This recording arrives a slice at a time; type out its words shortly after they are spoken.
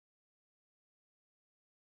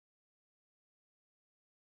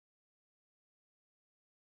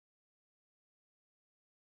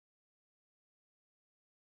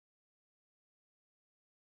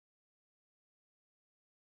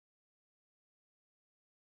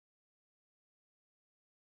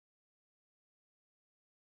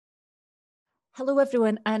Hello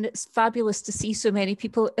everyone, and it's fabulous to see so many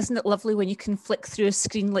people. Isn't it lovely when you can flick through a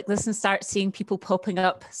screen like this and start seeing people popping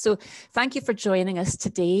up? So thank you for joining us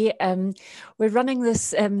today. We're running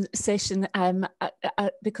this session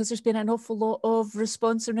because there's been an awful lot of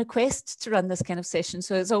response and requests to run this kind of session.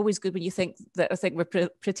 So it's always good when you think that I think we're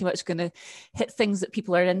pretty much going to hit things that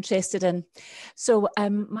people are interested in. So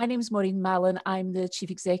my name is Maureen Mallon. I'm the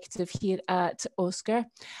Chief Executive here at OSCR.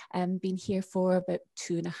 Been here for about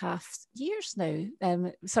 2.5 years now.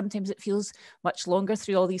 Sometimes it feels much longer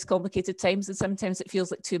through all these complicated times, and sometimes it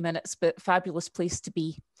feels like 2 minutes, but fabulous place to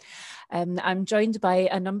be. I'm joined by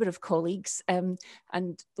a number of colleagues, and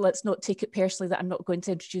let's not take it personally that I'm not going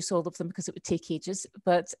to introduce all of them because it would take ages,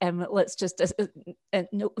 but let's just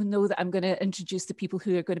know that I'm going to introduce the people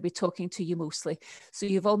who are going to be talking to you mostly. So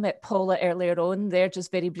you've all met Paula earlier on there,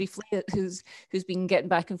 just very briefly, who's been getting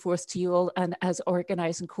back and forth to you all and has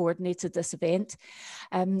organised and coordinated this event.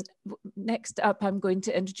 Next up, I'm going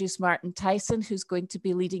to introduce Martin Tyson, who's going to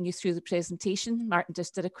be leading you through the presentation. Martin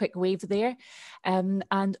just did a quick wave there. And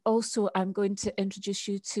also I'm going to introduce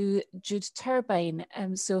you to Jude Turbine.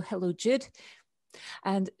 So hello, Jude.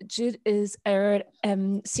 And Jude is our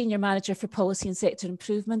Senior Manager for Policy and Sector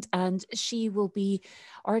Improvement, and she will be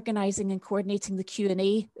organising and coordinating the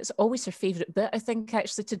Q&A. It's always her favourite bit, I think,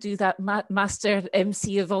 actually, to do that master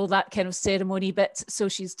MC of all that kind of ceremony bit. So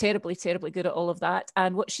she's terribly, terribly good at all of that.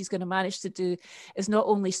 And what she's going to manage to do is not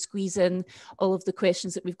only squeeze in all of the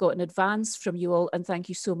questions that we've got in advance from you all, and thank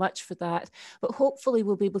you so much for that, but hopefully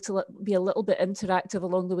we'll be able to be a little bit interactive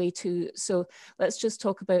along the way too. So let's just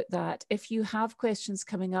talk about that. If you have questions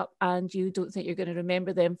coming up and you don't think you're going to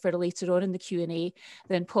remember them for later on in the Q&A,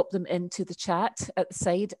 then pop them into the chat at the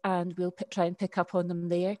side and we'll try and pick up on them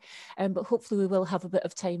there. But hopefully we will have a bit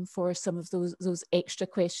of time for some of those extra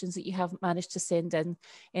questions that you haven't managed to send in,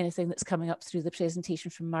 anything that's coming up through the presentation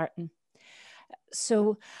from Martin.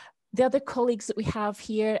 So the other colleagues that we have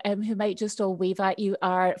here who might just all wave at you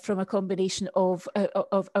are from a combination of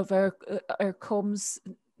our comms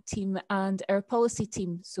team and our policy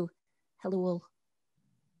team. So hello all.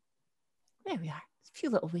 There we are, a few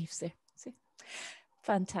little waves there. See?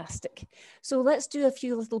 Fantastic. So let's do a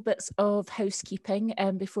few little bits of housekeeping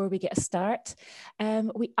before we get a start.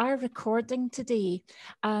 We are recording today,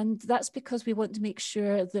 and that's because we want to make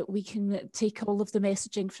sure that we can take all of the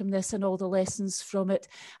messaging from this and all the lessons from it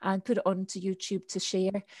and put it onto YouTube to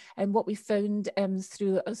share. And what we found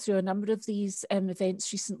through a number of these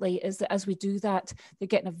events recently is that as we do that, they're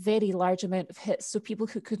getting a very large amount of hits. So people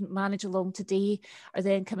who couldn't manage along today are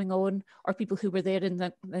then coming on, or people who were there and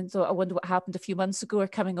thought, I wonder what happened a few months ago, are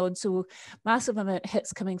coming on. So massive amount of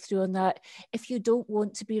hits coming through on that. If you don't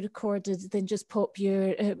want to be recorded, then just pop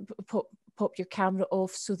your camera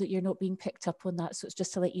off so that you're not being picked up on that. So it's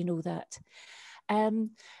just to let you know that.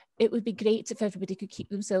 It would be great if everybody could keep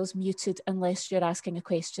themselves muted unless you're asking a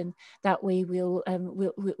question. That way we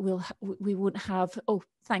won't have, oh,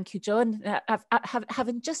 thank you, John.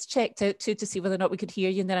 Having just checked out too to see whether or not we could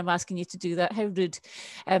hear you, and then I'm asking you to do that. How rude.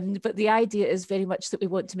 But the idea is very much that we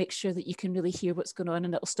want to make sure that you can really hear what's going on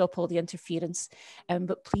and it'll stop all the interference.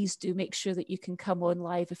 But please do make sure that you can come on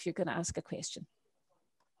live if you're going to ask a question.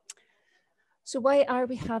 So why are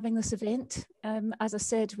we having this event? As I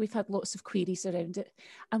said, we've had lots of queries around it,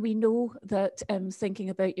 and we know that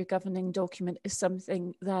thinking about your governing document is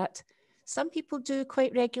something that some people do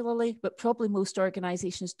quite regularly, but probably most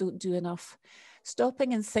organisations don't do enough.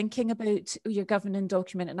 Stopping and thinking about your governing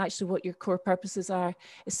document and actually what your core purposes are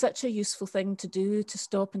is such a useful thing to do, to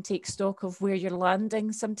stop and take stock of where you're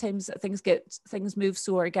landing. Sometimes things move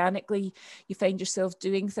so organically, you find yourself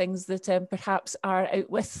doing things that perhaps are out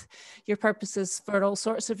with your purposes for all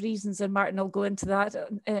sorts of reasons, and Martin will go into that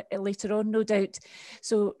later on, no doubt.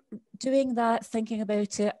 So doing that, thinking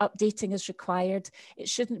about it, updating is required. It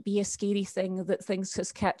shouldn't be a scary thing that things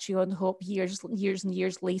just catch you on the hop years and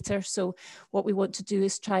years later. So what we want to do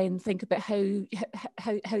is try and think about how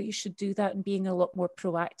you should do that and being a lot more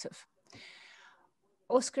proactive.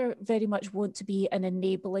 OSCR very much want to be an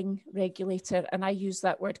enabling regulator, and I use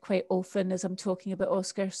that word quite often as I'm talking about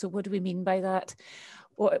OSCR. So what do we mean by that?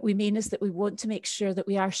 What we mean is that we want to make sure that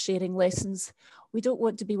we are sharing lessons. We don't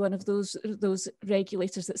want to be one of those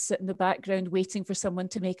regulators that sit in the background waiting for someone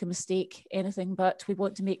to make a mistake, anything but. We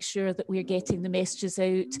want to make sure that we're getting the messages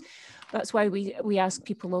out. That's why we ask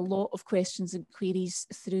people a lot of questions and queries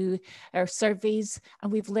through our surveys,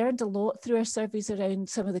 and we've learned a lot through our surveys around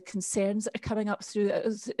some of the concerns that are coming up through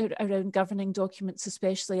around governing documents,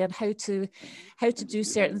 especially, and how to do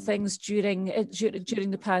certain things during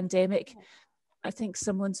the pandemic. I think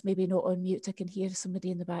someone's maybe not on mute. I can hear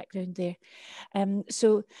somebody in the background there.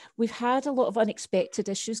 So we've had a lot of unexpected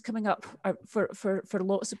issues coming up for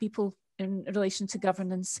lots of people in relation to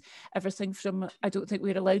governance. Everything from, I don't think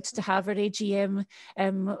we're allowed to have our AGM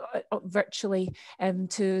virtually,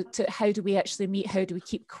 to how do we actually meet, how do we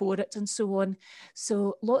keep quorum, and so on.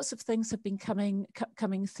 So lots of things have been coming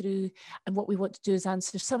through, and what we want to do is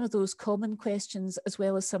answer some of those common questions as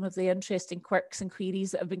well as some of the interesting quirks and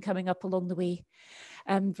queries that have been coming up along the way.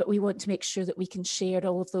 But we want to make sure that we can share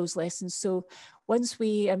all of those lessons. So once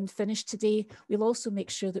we finish today, we'll also make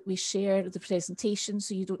sure that we share the presentation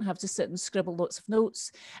so you don't have to sit and scribble lots of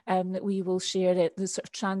notes, that we will share the sort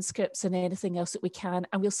of transcripts and anything else that we can.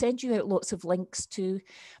 And we'll send you out lots of links too,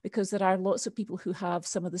 because there are lots of people who have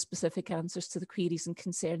some of the specific answers to the queries and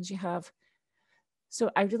concerns you have. So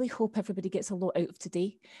I really hope everybody gets a lot out of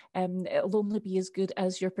today. It'll only be as good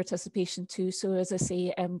as your participation too. So as I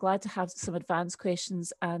say, I'm glad to have some advanced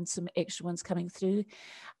questions and some extra ones coming through.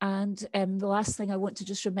 And the last thing I want to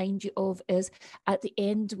just remind you of is at the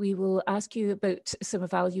end, we will ask you about some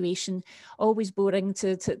evaluation, always boring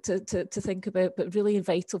to think about, but really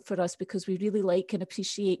vital for us because we really like and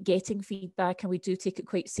appreciate getting feedback, and we do take it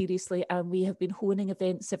quite seriously. And we have been honing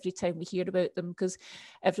events every time we hear about them because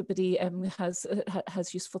everybody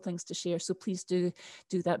has useful things to share. So please do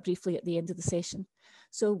that briefly at the end of the session.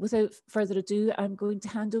 So without further ado, I'm going to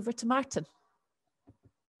hand over to Martin.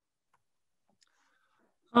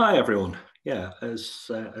 Hi everyone. Yeah, as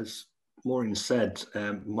Maureen said,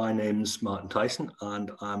 my name's Martin Tyson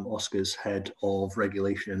and I'm OSCR's Head of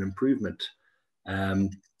Regulation and Improvement.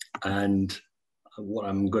 And what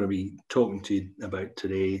I'm going to be talking to you about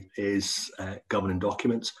today is governing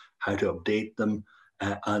documents, how to update them,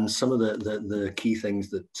 and some of the key things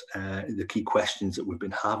that, the key questions that we've been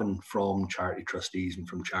having from charity trustees and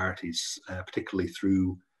from charities, particularly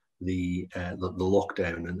through the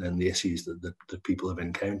lockdown and the issues that people have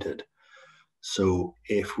encountered. So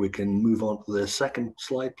if we can move on to the second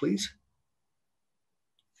slide, please.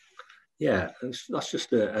 Yeah, that's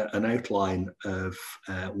just an outline of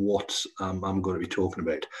what I'm going to be talking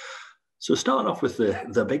about. So starting off with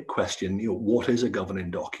the big question, what is a governing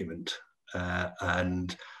document?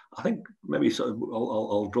 And I think maybe sort of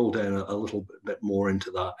I'll drill down a little bit more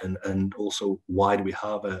into that, and also why do we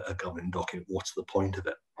have a governing document? What's the point of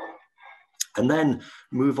it? And then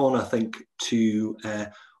move on, I think, to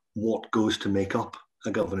what goes to make up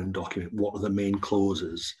a governing document. What are the main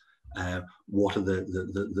clauses? What are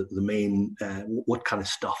the main, what kind of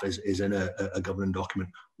stuff is in a governing document?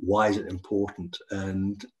 Why is it important?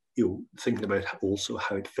 And thinking about also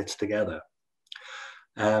how it fits together.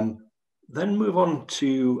 Then move on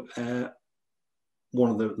to one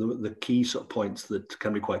of the key sort of points that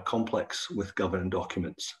can be quite complex with governing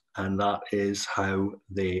documents, and that is how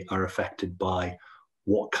they are affected by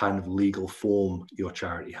what kind of legal form your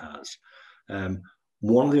charity has.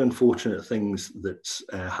 One of the unfortunate things that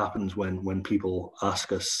happens when people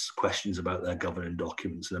ask us questions about their governing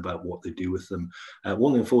documents and about what they do with them,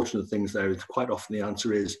 one of the unfortunate things there is quite often the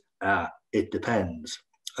answer is, it depends.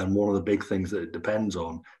 And one of the big things that it depends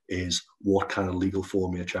on is what kind of legal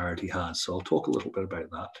form your charity has. So I'll talk a little bit about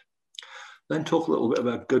that. Then talk a little bit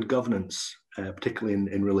about good governance, particularly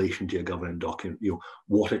in relation to your governing document.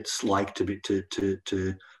 What it's like to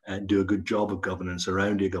do a good job of governance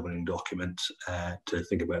around your governing document, to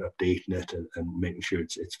think about updating it and making sure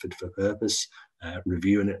it's fit for purpose,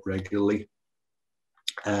 reviewing it regularly.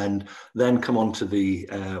 And then come on to the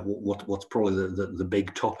what's probably the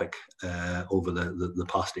big topic over the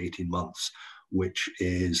past 18 months, which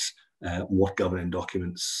is what governing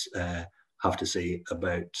documents have to say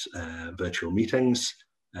about virtual meetings,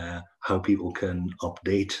 how people can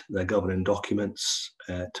update their governing documents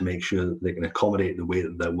to make sure that they can accommodate the way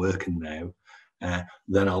that they're working now.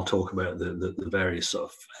 Then I'll talk about the various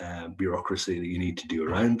sort of bureaucracy that you need to do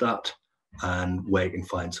around that, and where you can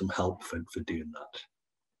find some help for doing that.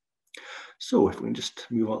 So if we can just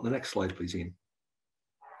move on to the next slide, please, Ian.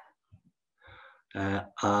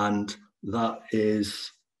 And that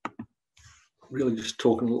is really just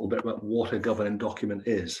talking a little bit about what a governing document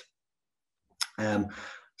is.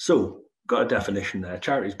 So got a definition there.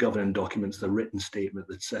 Charities governing documents, the written statement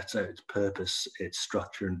that sets out its purpose, its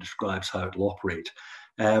structure, and describes how it will operate.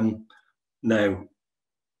 Now,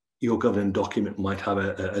 your governing document might have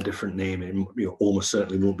a different name. It almost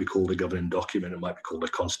certainly won't be called a governing document. It might be called a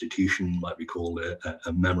constitution, might be called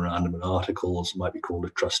a memorandum and articles, might be called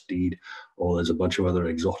a trust deed, or there's a bunch of other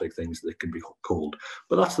exotic things that can be called.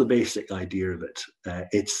 But that's the basic idea of it.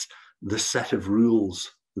 It's the set of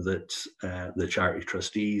rules that the charity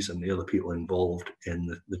trustees and the other people involved in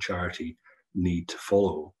the charity need to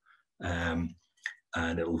follow.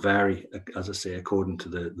 And it'll vary, as I say, according to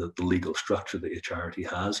the legal structure that your charity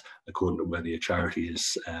has, according to whether your charity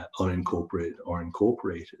is unincorporated or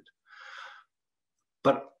incorporated.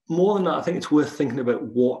 But more than that, I think it's worth thinking about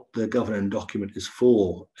what the governing document is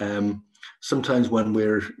for. Sometimes when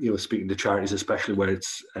we're speaking to charities, especially where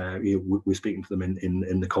it's we're speaking to them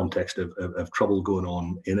in the context of trouble going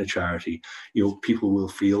on in a charity, people will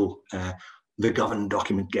feel the governing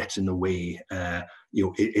document gets in the way.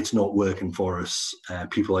 It's not working for us.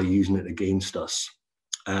 People are using it against us.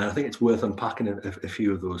 I think it's worth unpacking a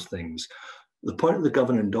few of those things. The point of the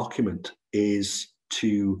governing document is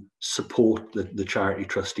to support the charity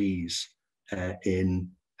trustees in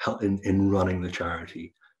running the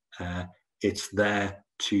charity. It's there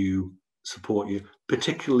to support you,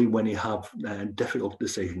 particularly when you have difficult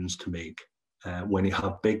decisions to make, when you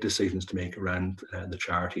have big decisions to make around the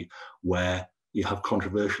charity, where you have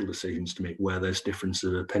controversial decisions to make, where there's difference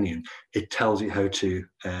of opinion. It tells you how to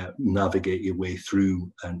navigate your way through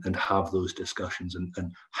and have those discussions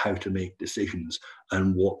and how to make decisions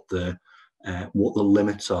and what the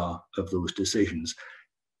limits are of those decisions.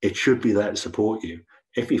 It should be there to support you.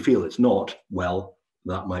 If you feel it's not, well,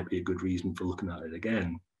 that might be a good reason for looking at it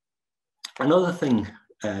again. Another thing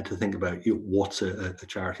to think about, what's a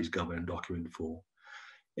charity's governing document for?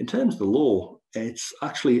 In terms of the law, it's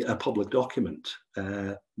actually a public document.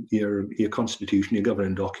 Your constitution, your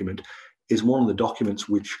governing document, is one of the documents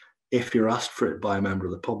which, if you're asked for it by a member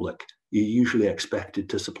of the public, you're usually expected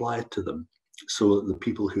to supply it to them, so that the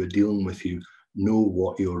people who are dealing with you know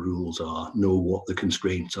what your rules are, know what the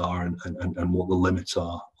constraints are, and what the limits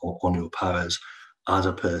are on your powers as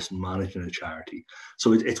a person managing a charity.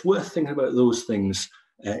 So it's worth thinking about those things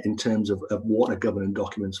in terms of what a governing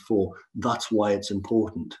document's for. That's why it's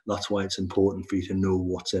important. That's why it's important for you to know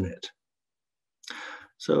what's in it.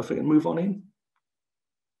 So if we can move on in.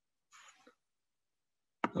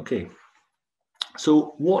 Okay.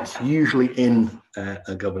 So what's usually in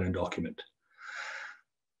a governing document?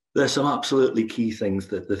 There's some absolutely key things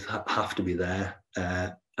that have to be there,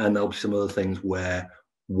 and there'll be some other things where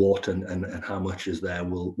what and how much is there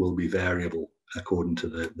will be variable according to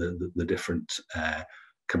the different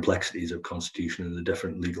complexities of constitution and the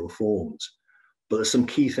different legal forms. But there's some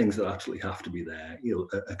key things that absolutely have to be there.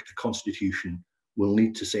 A constitution will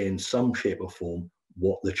need to say in some shape or form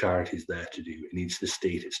what the charity is there to do. It needs to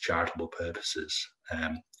state its charitable purposes.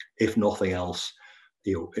 If nothing else,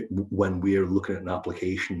 when we're looking at an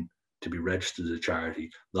application to be registered as a charity,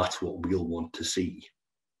 that's what we'll want to see.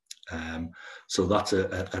 So that's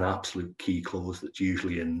an absolute key clause that's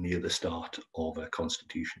usually in near the start of a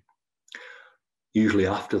constitution. Usually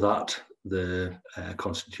after that, the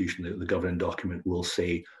constitution, the governing document, will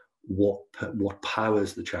say what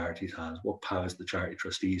powers the charities has, what powers the charity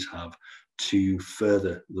trustees have to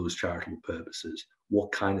further those charitable purposes.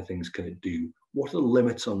 What kind of things can it do? What are the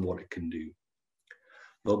limits on what it can do?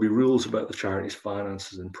 There'll be rules about the charity's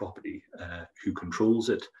finances and property, who controls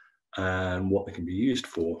it, and what they can be used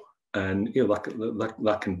for. And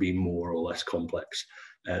that can be more or less complex.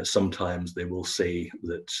 Sometimes they will say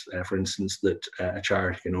that, for instance, that a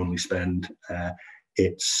charity can only spend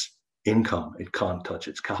its income; it can't touch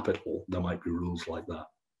its capital. There might be rules like that.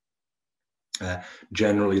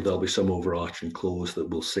 Generally, there'll be some overarching clause that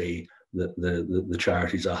will say that the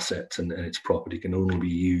charity's assets and its property can only be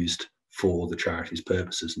used for the charity's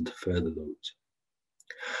purposes and to further those.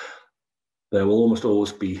 There will almost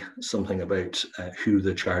always be something about who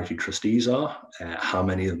the charity trustees are, how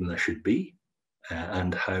many of them there should be,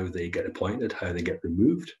 and how they get appointed, how they get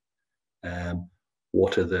removed.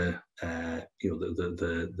 What are the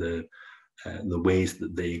ways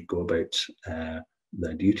that they go about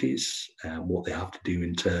their duties, what they have to do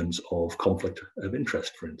in terms of conflict of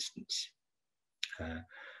interest, for instance.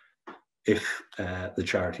 If the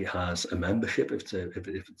charity has a membership, if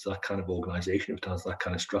it's that kind of organisation, if it has that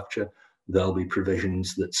kind of structure, there'll be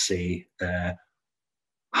provisions that say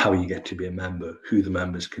how you get to be a member, who the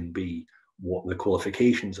members can be, what the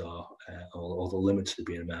qualifications are, or the limits to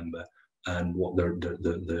being a member, and what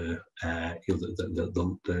the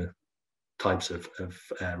types of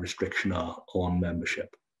restriction are on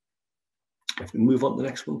membership. If we move on to the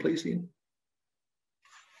next one, please, Ian.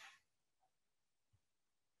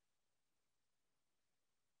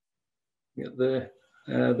 Get the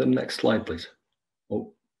next slide, please.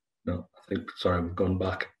 Oh, no, I think, sorry, we've gone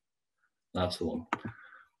back. That's the one.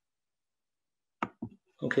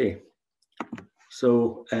 Okay,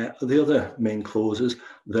 so the other main clauses,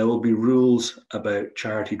 there will be rules about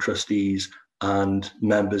charity trustees and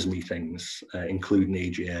members meetings, including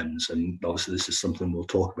AGMs, and obviously this is something we'll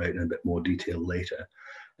talk about in a bit more detail later.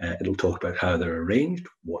 It'll talk about how they're arranged,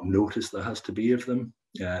 what notice there has to be of them,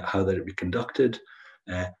 how they'll be conducted,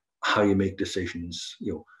 how you make decisions,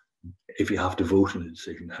 if you have to vote on a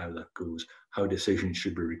decision, how that goes, how decisions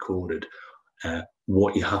should be recorded,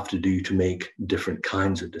 what you have to do to make different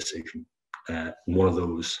kinds of decision. One of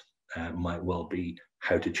those might well be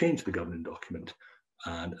how to change the governing document,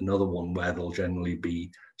 and another one where there'll generally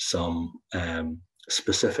be some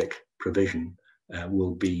specific provision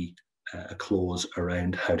will be a clause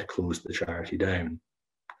around how to close the charity down.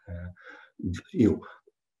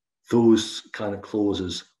 Those kind of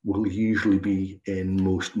clauses will usually be in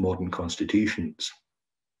most modern constitutions.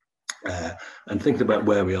 And think about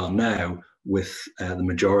where we are now with the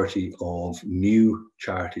majority of new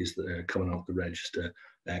charities that are coming off the register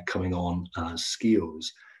coming on as SCIOs.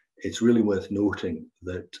 It's really worth noting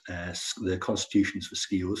that the constitutions for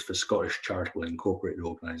SCIOs, for Scottish Charitable Incorporated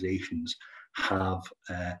Organisations, have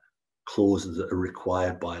clauses that are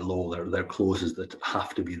required by law. They're clauses that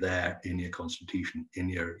have to be there in your constitution, in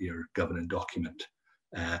your governing document.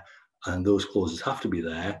 And those clauses have to be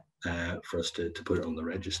there for us to put it on the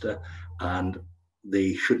register, and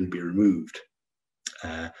they shouldn't be removed.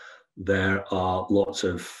 There are lots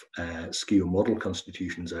of SCIO model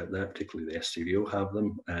constitutions out there, particularly the SCVO have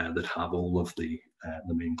them, that have all of the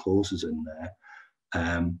main clauses in there,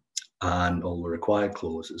 and all the required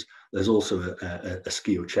clauses. There's also a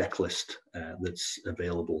SCIO checklist that's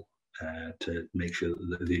available to make sure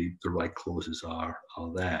that the right clauses are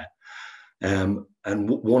there. And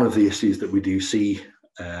one of the issues that we do see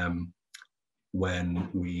when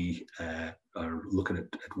we are looking at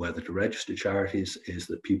whether to register charities is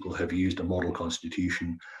that people have used a model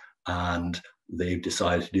constitution and they've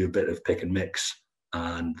decided to do a bit of pick and mix,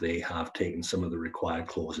 and they have taken some of the required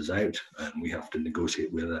clauses out, and we have to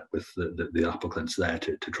negotiate with the applicants there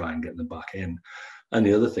to try and get them back in. And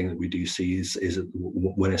the other thing that we do see is that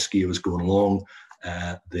when a SCIO is going along,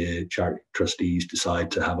 the charity trustees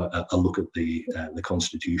decide to have a look at the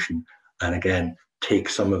constitution, and again take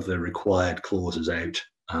some of the required clauses out,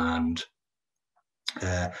 and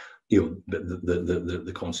the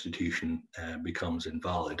constitution becomes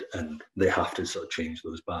invalid, and they have to sort of change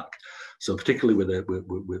those back. So particularly with a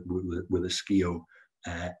SCIO,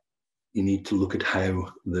 you need to look at how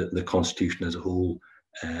the constitution as a whole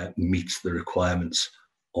meets the requirements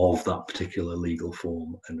of that particular legal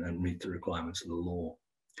form and meet the requirements of the law.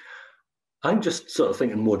 I'm just sort of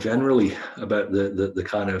thinking more generally about the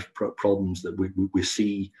kind of problems that we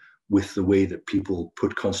see with the way that people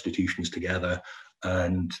put constitutions together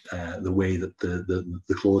and the way that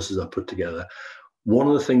the clauses are put together. One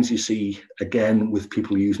of the things you see, again, with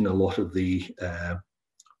people using a lot of the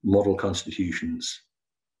model constitutions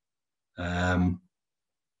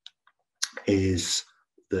is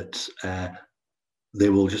that they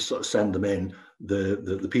will just sort of send them in.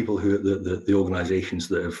 The people who the organisations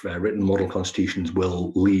that have written model constitutions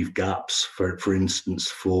will leave gaps, for instance,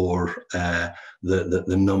 for the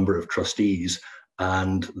number of trustees,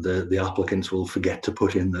 and the applicants will forget to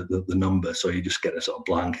put in the number, so you just get a sort of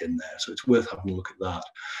blank in there. So it's worth having a look at that.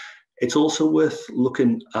 It's also worth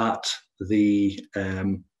looking at the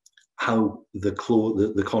how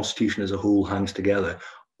the constitution as a whole hangs together.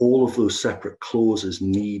 All of those separate clauses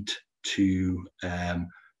need to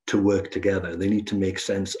work together. They need to make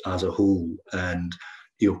sense as a whole, and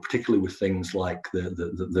particularly with things like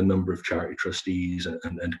the number of charity trustees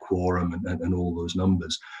and quorum and all those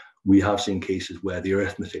numbers. We have seen cases where the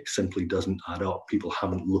arithmetic simply doesn't add up. People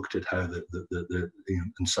haven't looked at how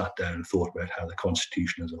and sat down and thought about how the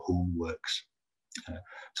constitution as a whole works.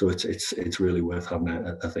 So it's really worth having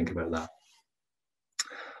a think about that.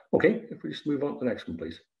 Okay, if we just move on to the next one,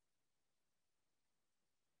 please.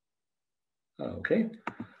 Okay,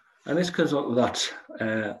 and this comes up with that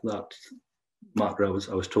marker I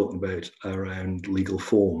was talking about around legal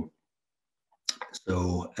form.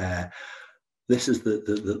 So this is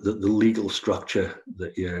the legal structure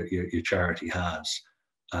that your charity has,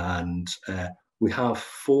 and we have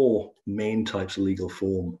four main types of legal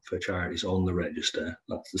form for charities on the register.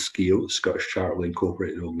 That's the SCIO, the Scottish Charitable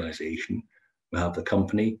Incorporated Organisation. We have the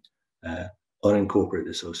company, unincorporated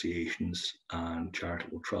associations, and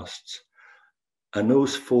charitable trusts. And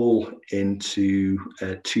those fall into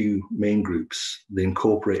two main groups: the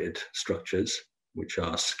incorporated structures, which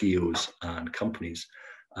are SCIOs and companies,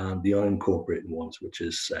 and the unincorporated ones, which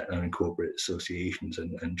is unincorporated associations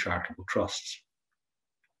and charitable trusts.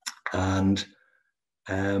 And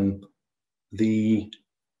the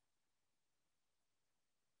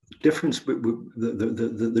difference,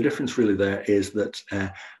 the difference really there is that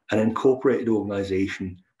an incorporated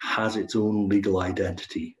organisation has its own legal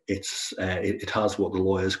identity. It has what the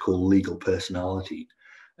lawyers call legal personality.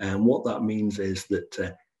 And what that means is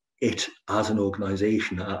that it, as an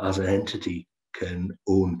organisation, as an entity, can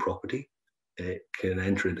own property, it can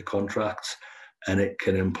enter into contracts, and it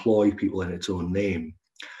can employ people in its own name.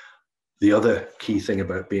 The other key thing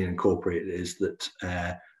about being incorporated is that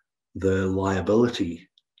the liability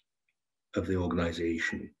of the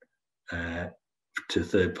organisation to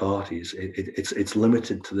third parties, it's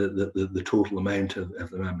limited to the total amount of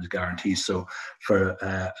the members' guarantees. So for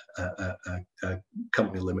a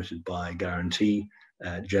company limited by guarantee,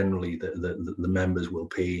 generally the members will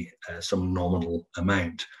pay some nominal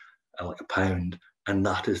amount, like £1, and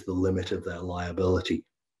that is the limit of their liability.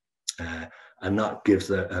 And that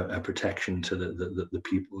gives a protection to the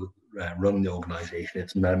people who run the organisation,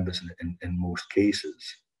 its members in most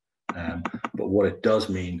cases. But what it does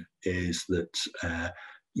mean is that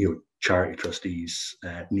charity trustees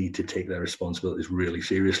need to take their responsibilities really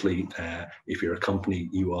seriously. If you're a company,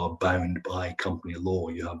 you are bound by company law.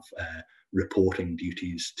 You have reporting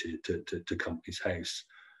duties to Companies House.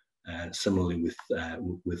 Similarly with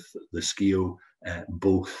the SCIO,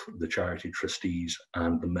 both the charity trustees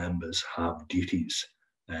and the members have duties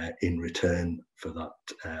in return for that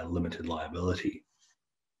limited liability.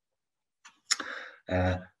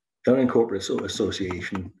 Unincorporated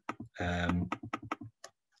association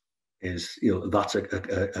is, that's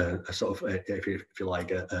a sort of, if you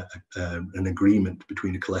like, an agreement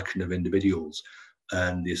between a collection of individuals,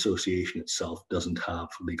 and the association itself doesn't have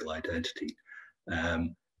legal identity.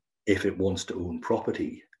 If it wants to own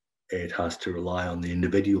property, it has to rely on the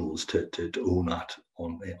individuals to own that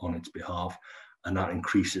on its behalf, and that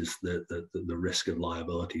increases the risk of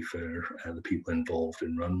liability for the people involved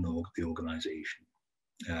in running the organisation.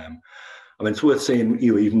 I mean, it's worth saying,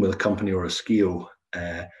 even with a company or a SCIO,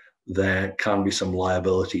 there can be some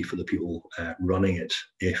liability for the people running it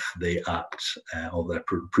if they act, or they're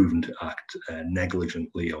proven to act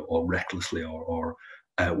negligently or recklessly or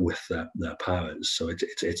with their powers. So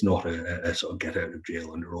it's not a sort of get out of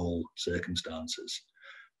jail under all circumstances.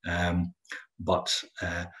 But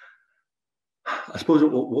I suppose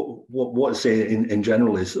what I say in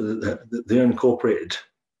general is that the unincorporated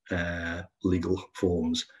legal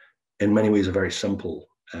forms in many ways are very simple.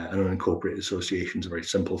 An unincorporated association is a very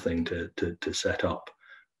simple thing to set up,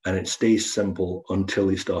 and it stays simple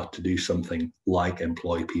until you start to do something like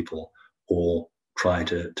employ people or try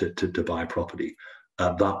to buy property.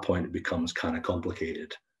 At that point, it becomes kind of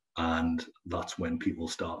complicated, and that's when people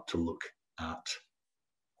start to look at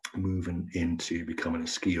moving into becoming a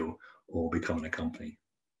SCIO or becoming a company.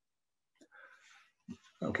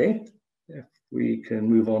 Okay, if we can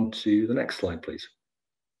move on to the next slide, please.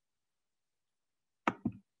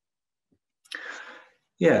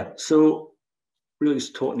 Yeah, so really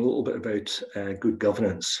just talking a little bit about good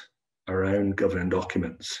governance around governing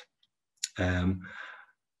documents.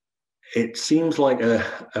 It seems like a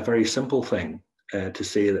very simple thing to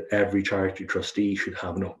say that every charity trustee should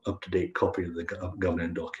have an up-to-date copy of the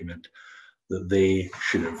governing document, that they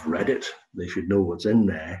should have read it, they should know what's in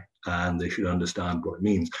there, and they should understand what it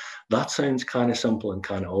means. That sounds kind of simple and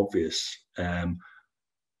kind of obvious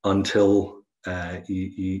until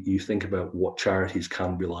you think about what charities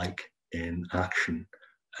can be like in action.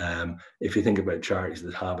 If you think about charities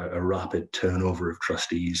that have a rapid turnover of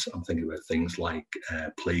trustees, I'm thinking about things like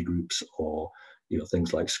playgroups or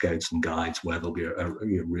things like Scouts and Guides, where there'll be a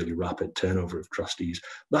really rapid turnover of trustees.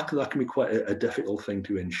 That can be quite a difficult thing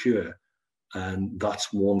to ensure, and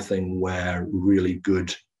that's one thing where really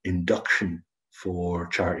good induction for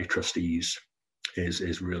charity trustees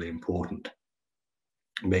is really important.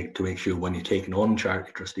 To make sure when you're taking on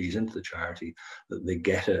charity trustees into the charity that they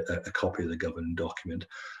get a copy of the governing document,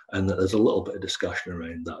 and that there's a little bit of discussion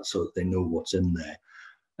around that so that they know what's in there.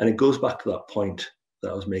 And it goes back to that point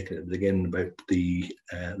that I was making at the beginning about the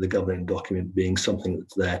governing document being something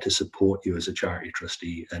that's there to support you as a charity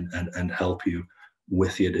trustee and help you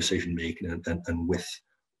with your decision making and with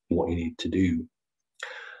what you need to do.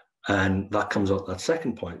 And that comes up, that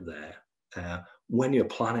second point there. When you're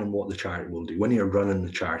planning what the charity will do, when you're running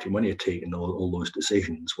the charity, when you're taking all those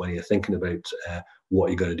decisions, when you're thinking about what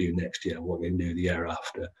you're going to do next year, what you're going to do the year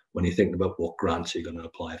after, when you're thinking about what grants you're going to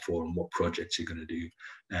apply for and what projects you're going to do,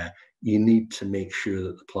 you need to make sure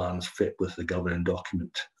that the plans fit with the governing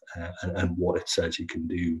document and what it says you can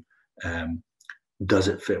do. Does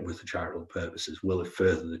it fit with the charitable purposes? Will it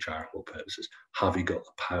further the charitable purposes? Have you got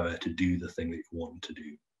the power to do the thing that you want to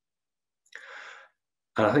do?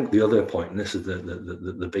 And I think the other point, and this is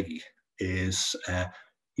the biggie, is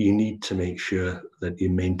you need to make sure that you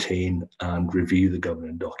maintain and review the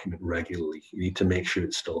governing document regularly. You need to make sure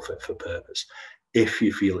it's still fit for purpose. If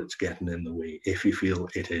you feel it's getting in the way, if you feel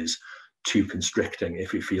it is too constricting,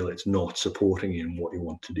 if you feel it's not supporting you in what you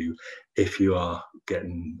want to do, if you are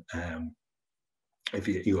getting, if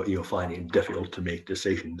you're finding it difficult to make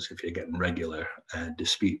decisions, if you're getting regular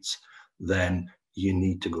disputes, then you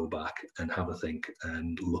need to go back and have a think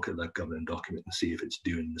and look at that governing document and see if it's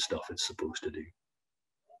doing the stuff it's supposed to do.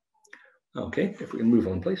 Okay, if we can move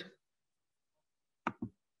on, please.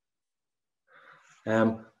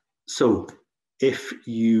 So if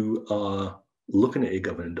you are looking at a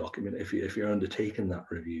governing document, if you're undertaking that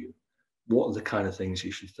review, what are the kind of things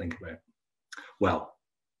you should think about? Well,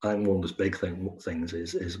 I think one of those big things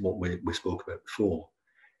is what we spoke about before.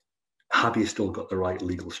 Have you still got the right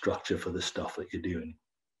legal structure for the stuff that you're doing?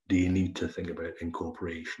 Do you need to think about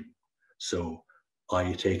incorporation? So are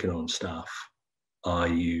you taking on staff? Are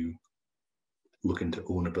you looking to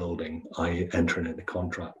own a building? Are you entering into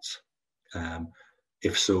contracts?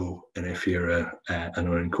 If so, and if you're an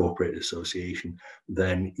unincorporated association,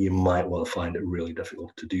 then you might well find it really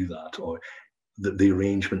difficult to do that, or the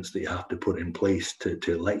arrangements that you have to put in place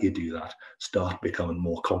to let you do that start becoming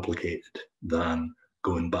more complicated than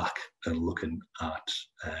going back and looking at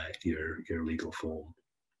your legal form.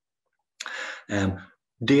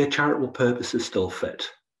 Do your charitable purposes still fit?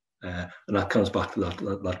 And that comes back to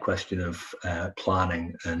that question of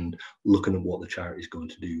planning and looking at what the charity is going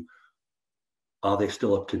to do. Are they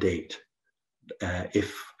still up to date?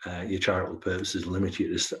 If your charitable purposes limit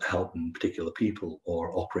you to helping particular people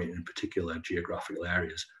or operating in particular geographical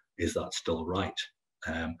areas, is that still right?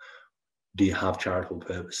 Do you have charitable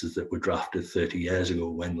purposes that were drafted 30 years ago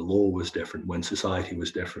when the law was different, when society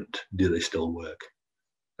was different? Do they still work?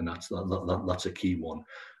 And that's a key one,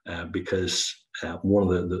 because one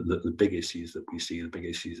of the big issues that we see, the big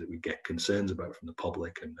issues that we get concerns about from the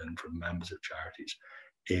public and from members of charities,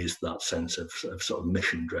 is that sense of sort of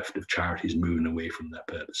mission drift of charities moving away from their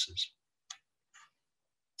purposes.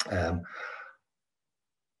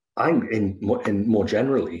 More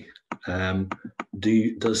generally,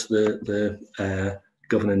 does the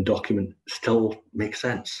governing document still make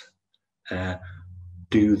sense?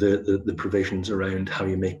 Do the provisions around how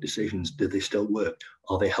you make decisions, do they still work?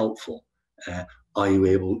 Are they helpful? Are you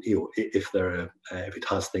able, if it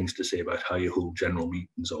has things to say about how you hold general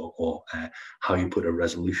meetings or how you put a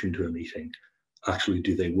resolution to a meeting, actually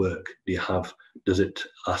do they work? Does it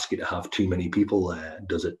ask you to have too many people there?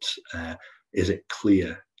 Is it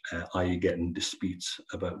clear? Are you getting disputes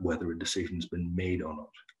about whether a decision's been made or not?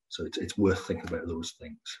 So it's worth thinking about those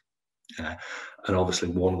things. And obviously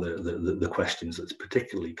one of the questions that's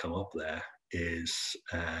particularly come up there is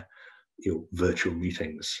virtual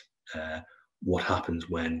meetings. What happens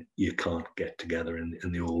when you can't get together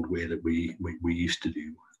in the old way that we used to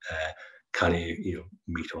do? Can you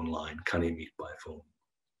meet online? Can you meet by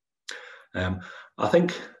phone? I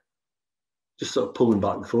think just sort of pulling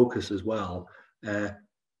back the focus as well,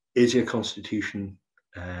 is your constitution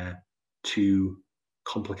too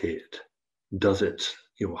complicated? Does it,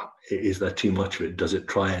 is there too much of it? Does it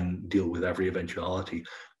try and deal with every eventuality?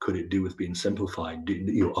 Could it do with being simplified?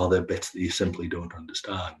 Are there bits that you simply don't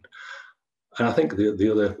understand? And I think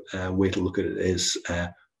the other way to look at it is,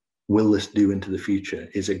 will this do into the future?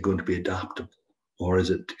 Is it going to be adaptable? Or is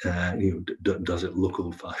it, does it look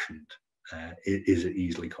old-fashioned? Is it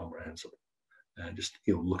easily comprehensible? Just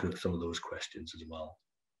looking at some of those questions as well.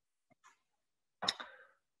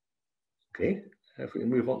 Okay, if we can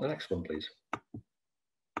move on to the next one, please.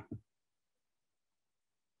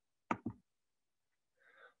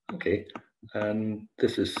 Okay, and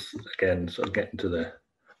this is again sort of getting to the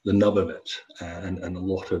nub of it, and a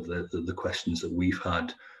lot of the questions that we've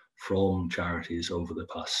had from charities over the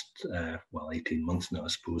past 18 months now, I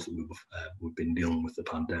suppose, that we've been dealing with the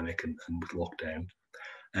pandemic and with lockdown,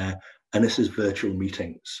 and this is virtual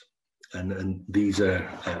meetings, and these are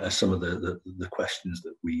some of the questions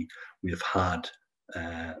that we have had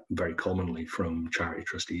very commonly from charity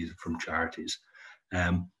trustees and from charities.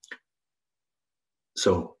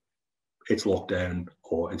 So it's lockdown,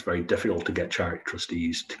 or it's very difficult to get charity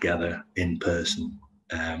trustees together in person,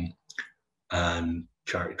 and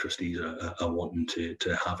charity trustees are wanting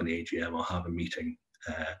to have an AGM or have a meeting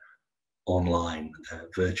online,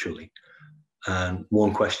 virtually. And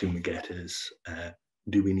one question we get is,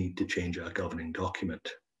 do we need to change our governing document?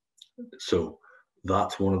 So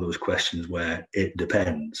that's one of those questions where it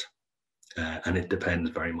depends, and it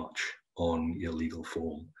depends very much on your legal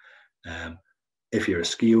form. If you're a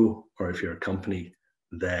SKIO or if you're a company,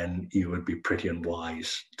 then you would be pretty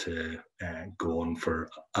unwise to go on for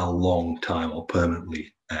a long time or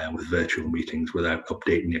permanently with virtual meetings without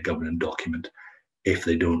updating your governing document if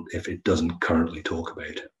it doesn't currently talk about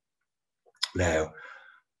it. Now,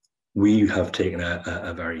 we have taken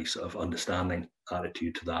a very sort of understanding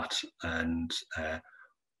attitude to that, and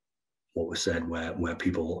what was said where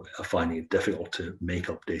people are finding it difficult to make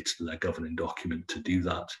updates to their governing document to do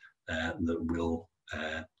that, that we'll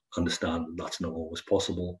understand that that's not always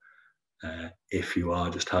possible. If you are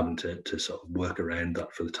just having to sort of work around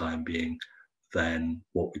that for the time being, then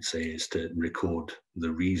what we'd say is to record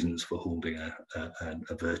the reasons for holding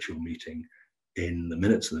a virtual meeting in the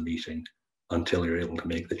minutes of the meeting until you're able to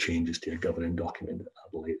make the changes to your governing document at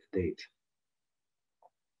a later date.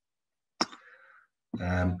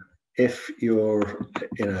 If you're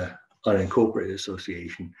in an unincorporated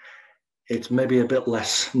association, it's maybe a bit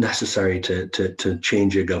less necessary to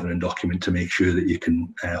change your governing document to make sure that you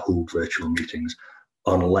can hold virtual meetings,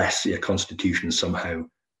 unless your constitution somehow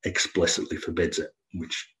explicitly forbids it,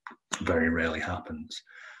 which very rarely happens.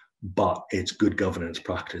 But it's good governance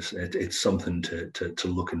practice. It's something to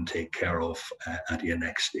look and take care of at your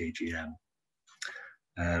next AGM.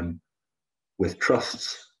 With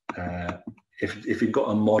trusts, if you've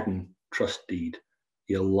got a modern trust deed,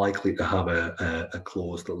 you're likely to have a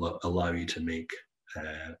clause that will allow you to make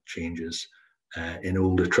changes. In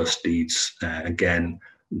older trust deeds, again,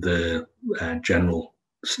 the general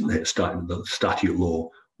statute law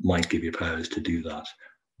might give you powers to do that,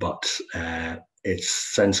 but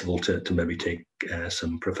it's sensible to maybe take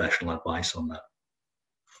some professional advice on that.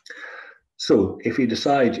 So if you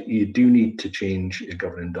decide you do need to change your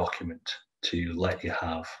governing document to let you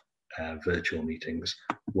have virtual meetings,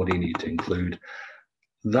 what do you need to include?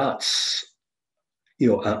 That's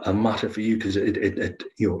a matter for you, because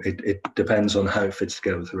it depends on how it fits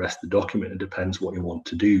together with the rest of the document. It depends what you want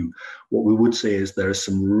to do. What we would say is there are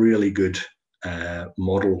some really good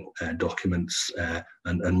model documents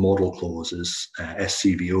and model clauses.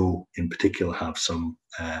 SCVO in particular have some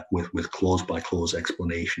with clause by clause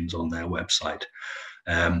explanations on their website.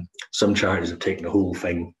 Some charities have taken the whole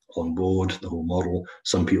thing on board, the whole model.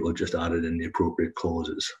 Some people have just added in the appropriate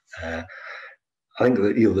clauses. I think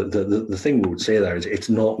that the thing we would say there is it's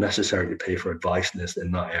not necessary to pay for advice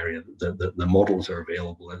in that area. The models are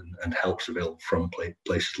available and help's available from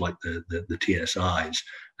places like the TSIs,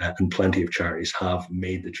 and plenty of charities have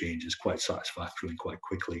made the changes quite satisfactorily, quite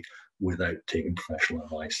quickly, without taking professional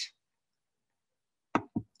advice.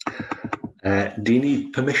 Do you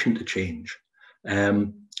need permission to change?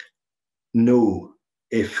 No.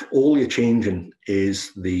 If all you're changing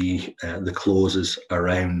is the clauses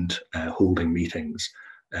around holding meetings,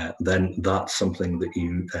 then that's something that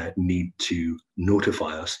you need to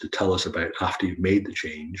notify us, to tell us about after you've made the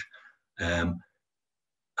change,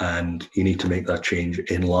 and you need to make that change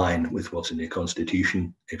in line with what's in your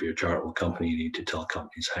constitution. If you're a charitable company, you need to tell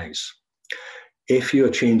Companies House. If you're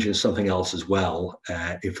changing something else as well,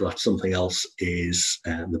 if that something else is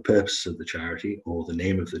the purpose of the charity or the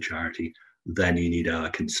name of the charity, then you need our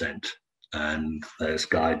consent, and there's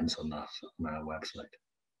guidance on that on our website.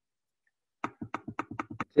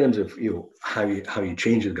 In terms of how you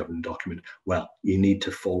change the governing document, well, you need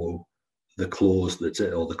to follow the clause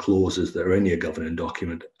or the clauses that are in your governing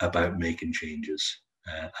document about making changes,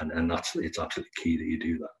 and it's absolutely key that you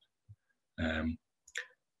do that.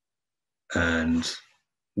 And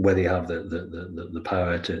whether you have the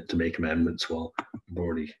power to make amendments, well, we've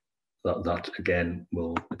already that again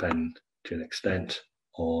will depend to an extent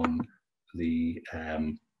on the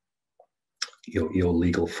your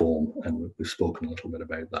legal form, and we've spoken a little bit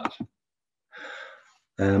about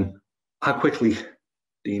that. How quickly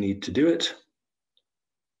do you need to do it?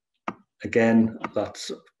 Again, that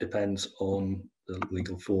depends on the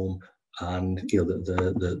legal form and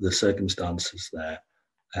the circumstances there.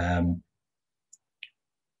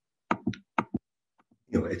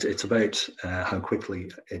 It's about how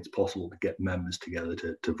quickly it's possible to get members together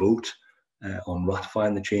to vote on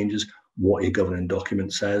ratifying the changes, what your governing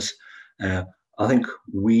document says. I think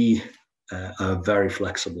we are very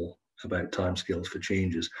flexible about timescales for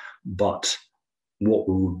changes, but what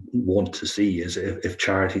we would want to see is if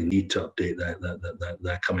charities need to update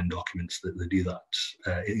their coming documents, that they do that,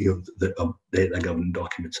 that update their governing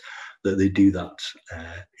documents, that they do that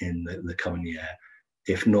in the coming year.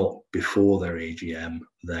 If not before their AGM,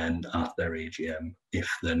 then at their AGM, if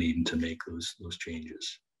they're needing to make those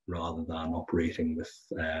changes, rather than operating with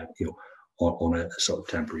on a sort of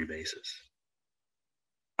temporary basis.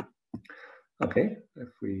 Okay, if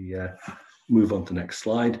we move on to the next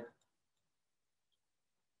slide,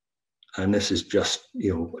 and this is just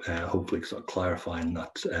hopefully sort of clarifying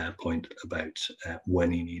that point about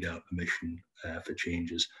when you need our permission for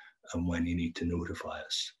changes and when you need to notify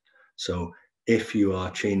us. So if you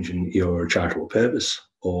are changing your charitable purpose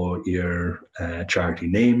or your charity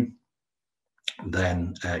name,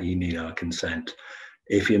 then you need our consent.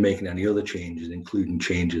 If you're making any other changes, including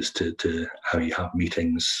changes to how you have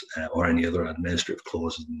meetings or any other administrative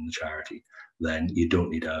clauses in the charity, then you don't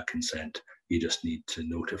need our consent. You just need to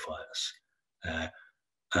notify us.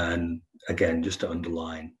 And again, just to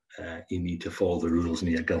underline, you need to follow the rules in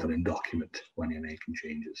your governing document when you're making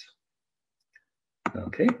changes.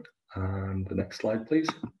 Okay, and the next slide, please.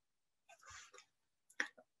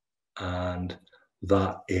 And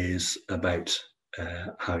that is about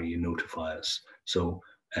how you notify us. So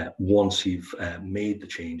once you've made the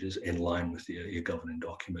changes in line with your governing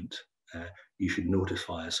document, you should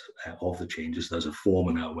notify us of the changes. There's a form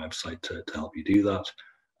on our website to help you do that.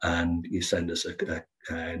 And you send us a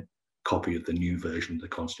copy of the new version of the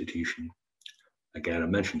Constitution. Again, I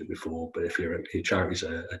mentioned it before, but if your charity is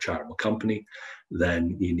a charitable company,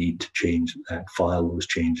 then you need to change and file those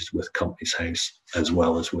changes with Companies House as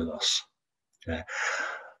well as with us.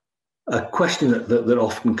 A question that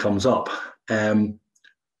often comes up,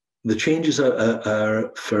 the changes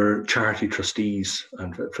are for charity trustees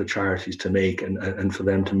and for charities to make, and for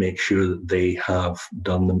them to make sure that they have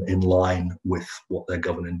done them in line with what their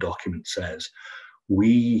governing document says.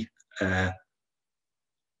 We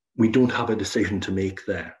don't have a decision to make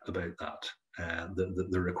there about that.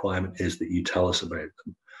 The requirement is that you tell us about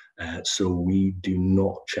them. So we do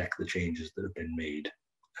not check the changes that have been made.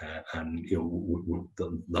 And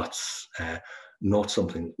that's not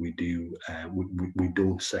something that we do. We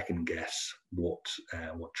don't second guess what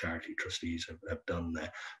charity trustees have done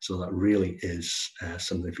there. So that really is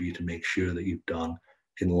something for you to make sure that you've done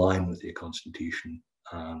in line with your constitution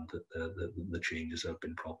and that the changes have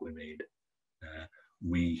been properly made.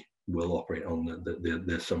 We will operate on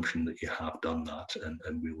the assumption that you have done that,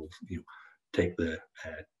 and we will take the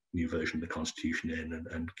new version of the constitution in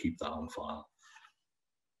and keep that on file.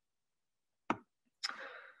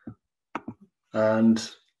 And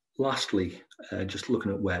lastly, just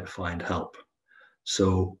looking at where to find help.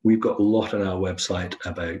 So we've got a lot on our website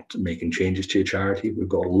about making changes to your charity. We've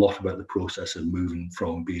got a lot about the process of moving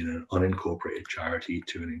from being an unincorporated charity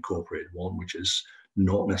to an incorporated one, which is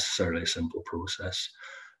not necessarily a simple process.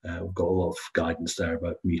 We've got a lot of guidance there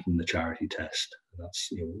about meeting the charity test. That's,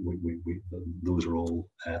 those are all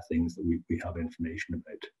things that we have information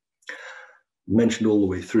about. Mentioned all the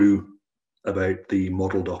way through about the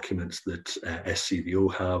model documents that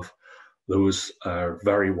SCVO have. Those are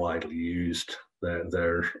very widely used.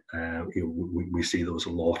 We see those a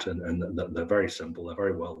lot, and they're very simple. They're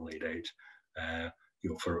very well laid out.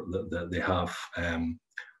 They have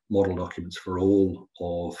model documents for all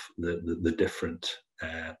of the different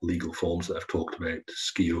legal forms that I've talked about: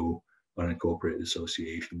 SCIO, unincorporated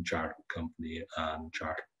association, charitable company, and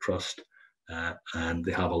chartered trust. And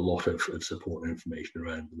they have a lot of support and information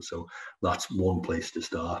around them. So that's one place to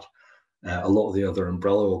start. A lot of the other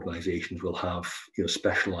umbrella organisations will have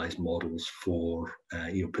specialised models for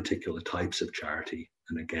particular types of charity.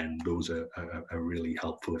 And again, those are really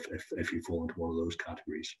helpful if you fall into one of those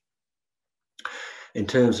categories. In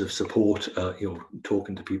terms of support,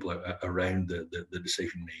 talking to people around the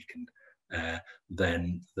decision making,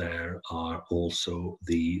 then there are also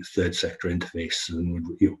the third sector interface, and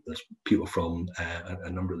there's people from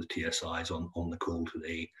a number of the TSIs on the call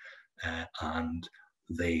today, and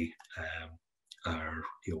they are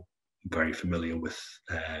very familiar with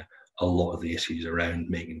a lot of the issues around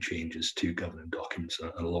making changes to governing documents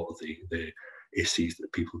and a lot of the issues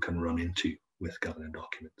that people can run into with governing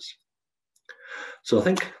documents. So I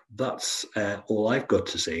think that's all I've got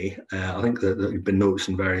to say. I think that you've been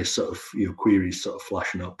noticing various sort of queries sort of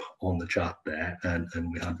flashing up on the chat there, and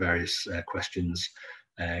we had various questions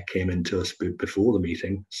came into us before the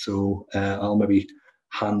meeting. So I'll maybe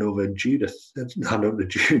hand over to Jude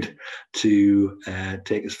to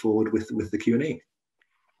take us forward with the Q&A.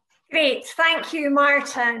 Great, thank you,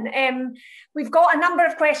 Martin. We've got a number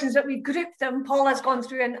of questions that we've grouped them. Paula's gone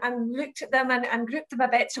through and looked at them and grouped them a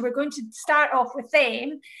bit, so we're going to start off with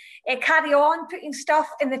them. Carry on putting stuff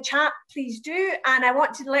in the chat, please do. And I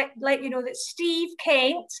want to let you know that Steve,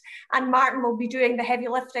 Kent and Martin will be doing the heavy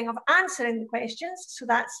lifting of answering the questions, so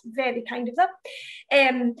that's very kind of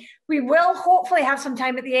them. We will hopefully have some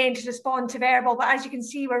time at the end to respond to verbal, but as you can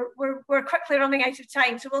see, we're quickly running out of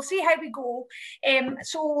time, so we'll see how we go.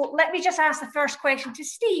 So let me just ask the first question to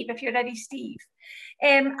Steve, if you're ready, Steve.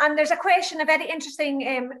 And there's a question, a very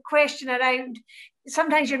interesting question around,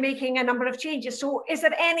 sometimes you're making a number of changes. So is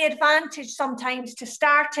there any advantage sometimes to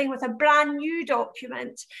starting with a brand new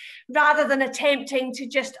document rather than attempting to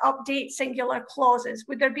just update singular clauses?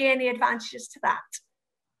 Would there be any advantages to that?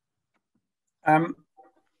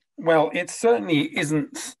 Well, it certainly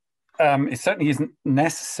isn't It certainly isn't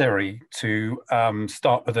necessary to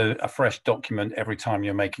start with a fresh document every time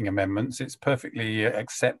you're making amendments. It's perfectly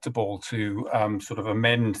acceptable to sort of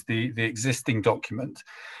amend the existing document.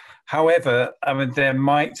 However, I mean, there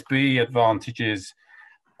might be advantages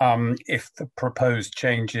if the proposed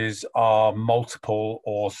changes are multiple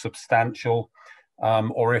or substantial,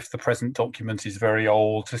 or if the present document is very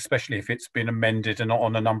old, especially if it's been amended and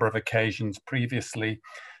on a number of occasions previously.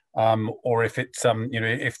 Or if it's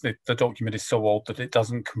if the document is so old that it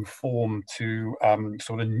doesn't conform to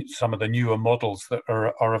sort of some of the newer models that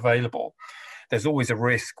are available. There's always a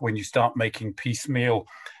risk when you start making piecemeal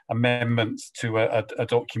amendments to a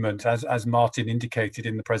document, as Martin indicated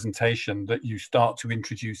in the presentation, that you start to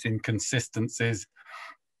introduce inconsistencies,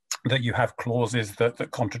 that you have clauses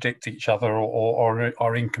that contradict each other or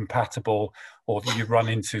are incompatible, or that you run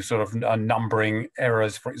into sort of numbering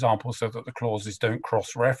errors, for example, so that the clauses don't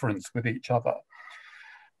cross-reference with each other.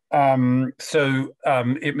 You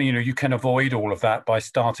can avoid all of that by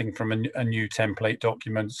starting from a new template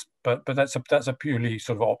document, but that's a purely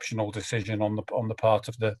sort of optional decision on the part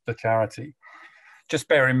of the charity. Just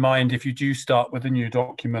bear in mind, if you do start with a new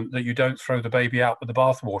document, that you don't throw the baby out with the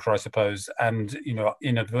bathwater, I suppose, and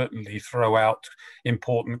inadvertently throw out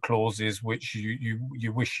important clauses which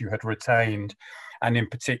you wish you had retained. And in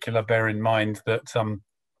particular, bear in mind that some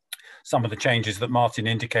of the changes that Martin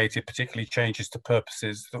indicated, particularly changes to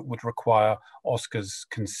purposes, that would require OSCR's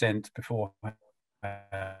consent beforehand.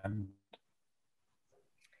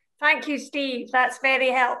 Thank you, Steve. That's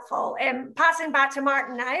very helpful. Passing back to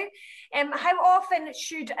Martin now. How often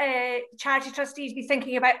should charity trustees be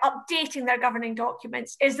thinking about updating their governing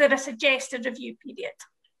documents? Is there a suggested review period?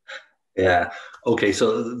 Yeah. Okay.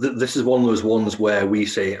 So this is one of those ones where we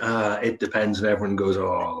say, it depends, and everyone goes,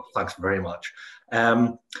 oh, thanks very much.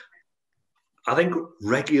 I think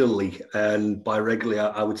regularly, and by regularly,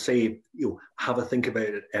 I would say, have a think about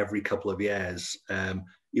it every couple of years.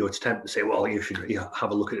 It's tempting to say, well, you should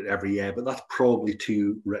have a look at it every year, but that's probably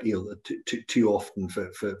too often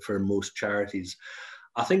for most charities.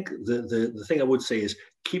 I think the thing I would say is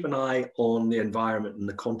keep an eye on the environment and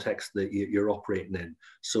the context that you're operating in.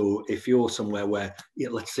 So if you're somewhere where,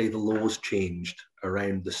 let's say the law's changed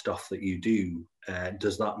around the stuff that you do,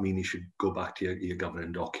 does that mean you should go back to your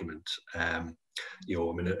governing document?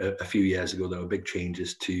 A few years ago, there were big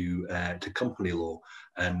changes to company law,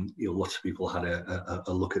 and lots of people had a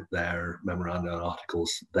look at their memoranda and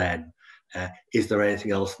articles then. Is there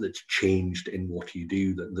anything else that's changed in what you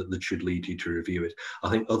do that should lead you to review it? I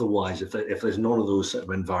think otherwise, if there's none of those sort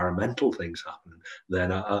of environmental things happening,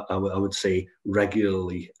 then I would say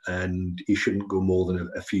regularly, and you shouldn't go more than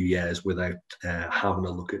a few years without having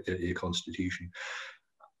a look at your constitution.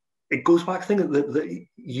 It goes back thinking that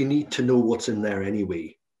you need to know what's in there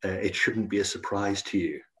anyway. It shouldn't be a surprise to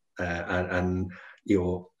you. And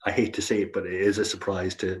I hate to say it, but it is a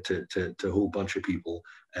surprise to a whole bunch of people.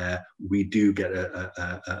 We do get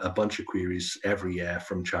a bunch of queries every year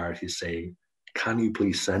from charities saying, can you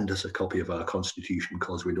please send us a copy of our constitution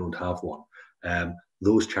because we don't have one?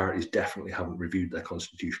 Those charities definitely haven't reviewed their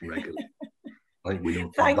constitution regularly. I think we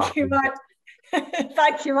don't. Thank you, Martin.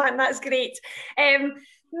 Thank you, Martin. That's great.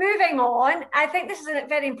 Moving on, I think this is a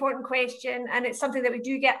very important question, and it's something that we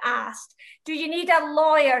do get asked. Do you need a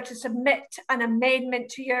lawyer to submit an amendment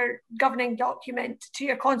to your governing document, to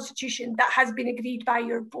your constitution, that has been agreed by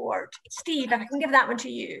your board? Steve, if I can give that one to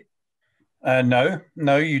you. No,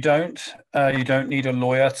 you don't. You don't need a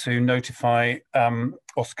lawyer to notify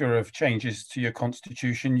OSCR of changes to your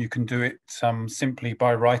constitution. You can do it simply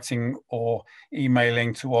by writing or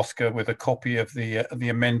emailing to OSCR with a copy of the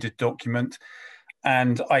amended document,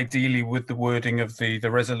 and ideally with the wording of the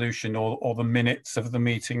resolution or the minutes of the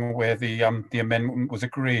meeting where the amendment was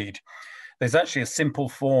agreed. There's actually a simple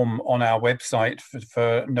form on our website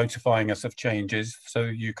for notifying us of changes, so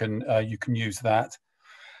you can use that.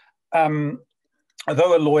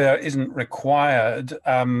 Although a lawyer isn't required,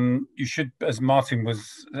 you should, as Martin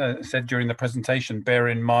said during the presentation, bear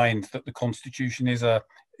in mind that the Constitution is a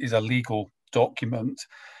legal document,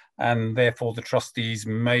 and therefore the trustees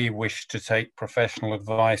may wish to take professional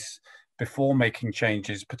advice before making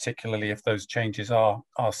changes, particularly if those changes are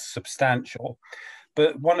substantial.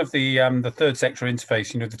 But one of the third sector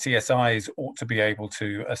interface, the TSIs, ought to be able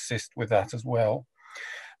to assist with that as well.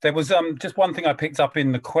 There was just one thing I picked up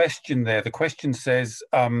in the question there. The question says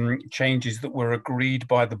changes that were agreed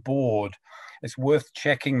by the board. It's worth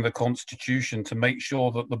checking the constitution to make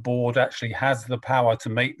sure that the board actually has the power to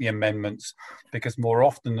make the amendments, because more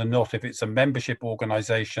often than not, if it's a membership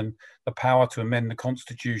organisation, the power to amend the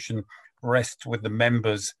constitution rests with the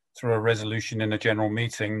members through a resolution in a general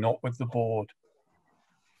meeting, not with the board.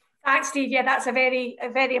 Thanks, Steve. Yeah, that's a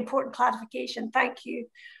very important clarification. Thank you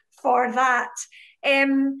for that.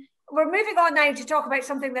 We're moving on now to talk about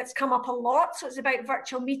something that's come up a lot. So it's about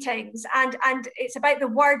virtual meetings, and it's about the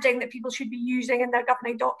wording that people should be using in their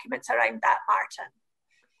governing documents around that, Martin.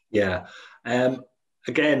 Yeah.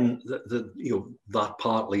 Again, that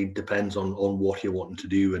partly depends on what you're wanting to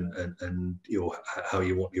do and how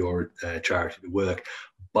you want your charity to work.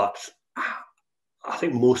 But I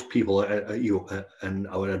think most people, and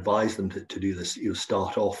I would advise them to do this.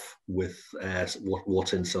 Start off with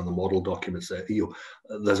what's in some of the model documents.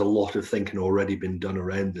 There's a lot of thinking already been done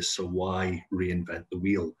around this, so why reinvent the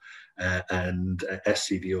wheel? And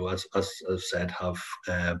SCDO, as I've said, have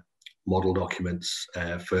model documents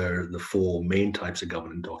for the 4 main types of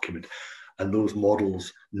governing document, and those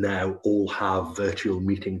models now all have virtual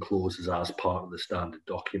meeting clauses as part of the standard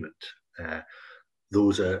document.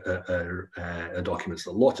 Those are documents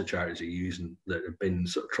that lots of charities are using that have been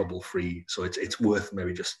sort of trouble-free. So it's worth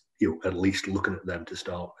maybe just at least looking at them to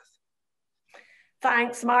start with.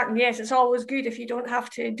 Thanks, Martin. Yes, it's always good if you don't have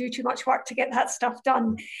to do too much work to get that stuff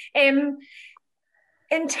done.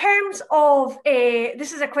 In terms of,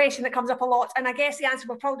 this is a question that comes up a lot, and I guess the answer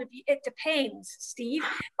will probably be, it depends, Steve.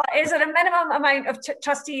 But is there a minimum amount of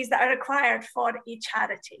trustees that are required for a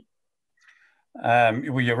charity?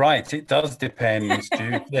 Well, you're right. It does depend,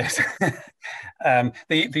 Stu. Yes.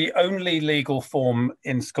 The only legal form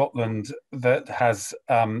in Scotland that has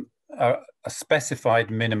a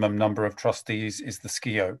specified minimum number of trustees is the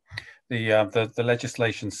SCIO. The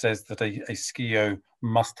legislation says that a SCIO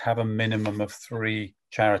must have a minimum of 3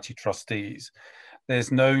 charity trustees.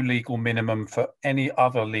 There's no legal minimum for any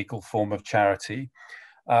other legal form of charity,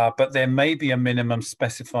 but there may be a minimum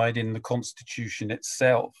specified in the Constitution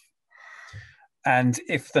itself. And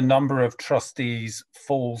if the number of trustees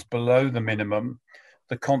falls below the minimum,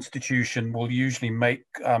 the Constitution will usually make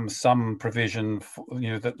some provision for,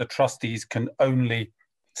 that the trustees can only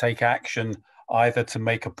take action either to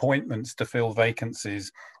make appointments to fill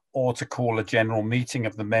vacancies or to call a general meeting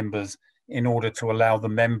of the members in order to allow the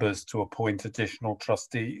members to appoint additional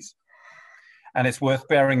trustees. And it's worth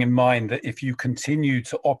bearing in mind that if you continue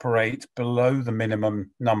to operate below the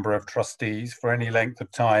minimum number of trustees for any length of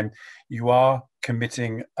time, you are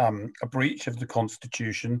committing a breach of the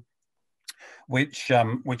Constitution, which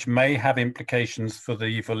may have implications for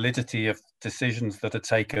the validity of decisions that are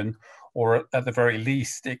taken, or at the very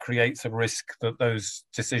least, it creates a risk that those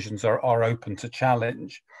decisions are open to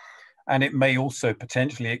challenge. And it may also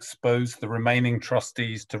potentially expose the remaining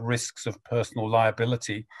trustees to risks of personal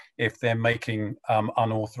liability if they're making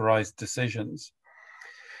unauthorized decisions.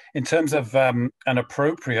 In terms of an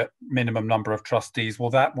appropriate minimum number of trustees, well,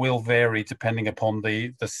 that will vary depending upon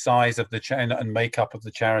the size of the chain and makeup of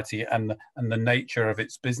the charity and the nature of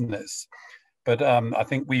its business. But I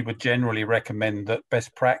think we would generally recommend that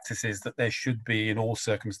best practice is that there should be, in all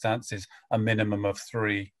circumstances, a minimum of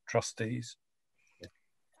 3 trustees.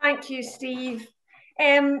 Thank you, Steve.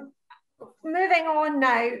 Moving on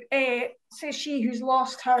now, says she who's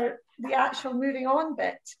lost the actual moving on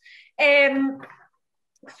bit.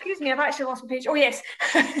 Excuse me, I've actually lost my page. Oh, yes.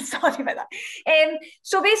 Sorry about that.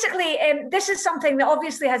 So basically, this is something that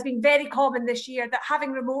obviously has been very common this year, that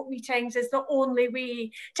having remote meetings is the only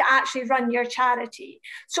way to actually run your charity.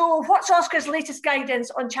 So what's OSCR's latest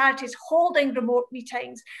guidance on charities holding remote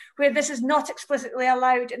meetings where this is not explicitly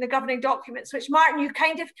allowed in the governing documents, which, Martin, you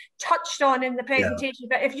kind of touched on in the presentation,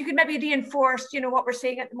 but if you could maybe reinforce, what we're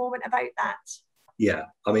saying at the moment about that. Yeah,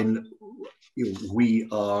 I mean, we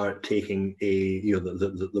are taking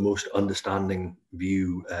the most understanding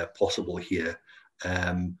view possible here,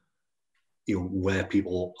 where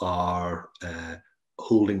people are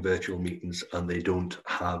holding virtual meetings and they don't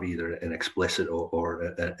have either an explicit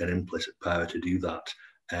or an implicit power to do that.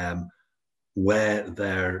 Where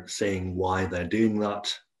they're saying why they're doing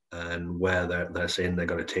that, and where they're saying they're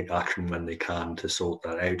going to take action when they can to sort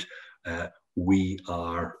that out, we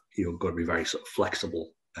are going to be very sort of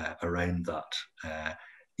flexible around that.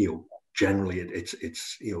 Generally,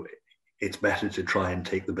 it's better to try and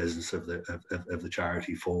take the business of the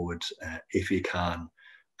charity forward if you can,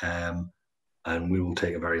 and we will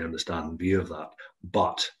take a very understanding view of that.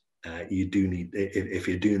 But you do need, if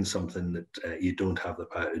you're doing something that you don't have the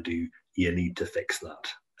power to do, you need to fix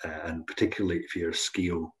that. And particularly if you're a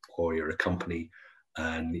SCIO or you're a company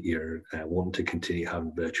and you're wanting to continue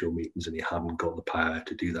having virtual meetings and you haven't got the power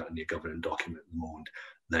to do that in your governing document at the moment,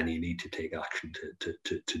 then you need to take action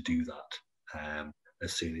to do that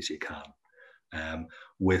as soon as you can.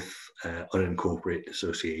 With unincorporated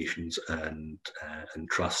associations and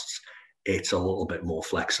trusts, it's a little bit more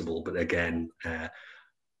flexible, but again,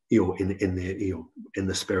 in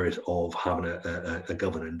the spirit of having a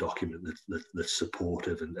governing document that's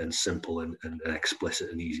supportive and simple and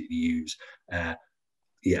explicit and easy to use.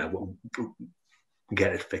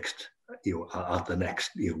 Get it fixed, at the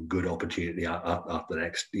next good opportunity, at the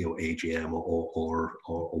next AGM or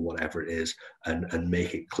whatever it is, and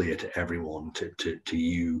make it clear to everyone, to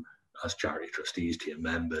you as charity trustees, to your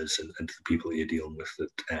members, and to the people that you're dealing with,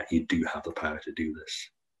 that you do have the power to do this.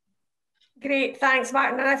 Great, thanks,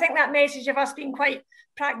 Martin. And I think that message of us being quite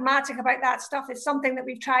pragmatic about that stuff is something that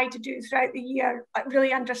we've tried to do throughout the year. I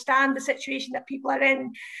really understand the situation that people are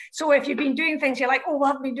in. So if you've been doing things, you're like, oh, we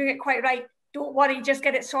haven't been doing it quite right, don't worry, just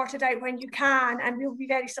get it sorted out when you can, and we'll be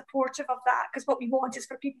very supportive of that, because what we want is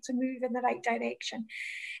for people to move in the right direction.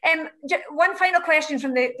 One final question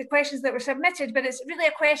from the questions that were submitted, but it's really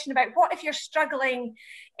a question about what if you're struggling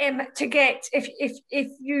to get, if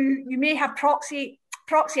you may have proxy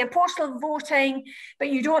and postal voting, but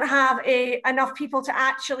you don't have enough people to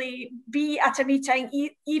actually be at a meeting,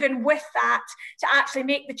 even with that, to actually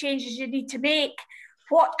make the changes you need to make.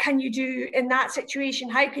 What can you do in that situation?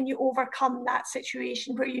 How can you overcome that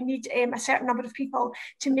situation where you need a certain number of people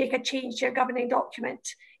to make a change to your governing document,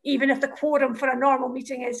 even if the quorum for a normal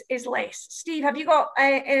meeting is less? Steve, have you got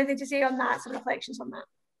anything to say on that, some reflections on that?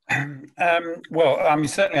 Well,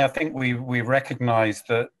 certainly I think we recognise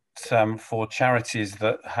that for charities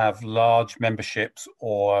that have large memberships,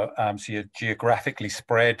 or geographically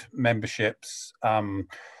spread memberships,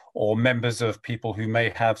 or members of people who may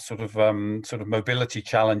have sort of mobility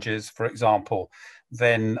challenges, for example,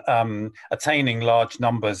 then attaining large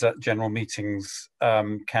numbers at general meetings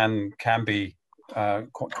can be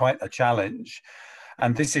quite a challenge.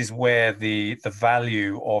 And this is where the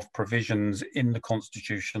value of provisions in the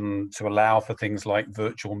Constitution to allow for things like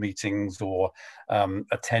virtual meetings, or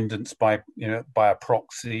attendance by a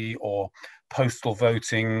proxy, or postal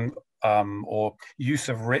voting, or use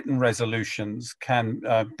of written resolutions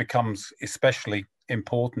becomes especially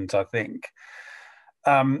important, I think.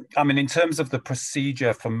 In terms of the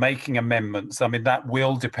procedure for making amendments, that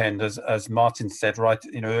will depend, as Martin said right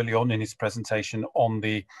early on in his presentation, on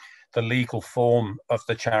the legal form of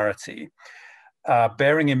the charity.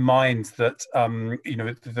 Bearing in mind that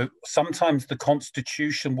sometimes the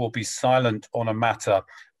Constitution will be silent on a matter,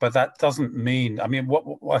 but that doesn't mean,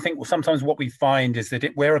 I think sometimes what we find is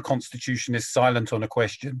that where a Constitution is silent on a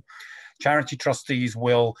question, charity trustees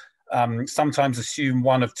will sometimes assume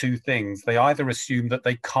one of two things. They either assume that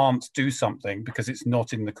they can't do something because it's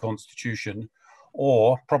not in the Constitution,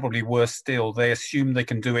 or probably worse still, they assume they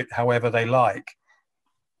can do it however they like.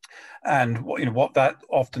 And what that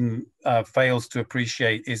often fails to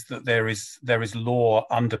appreciate is that there is law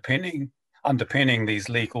underpinning these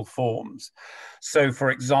legal forms. So, for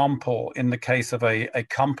example, in the case of a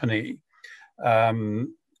company,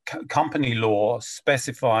 company law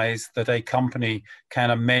specifies that a company can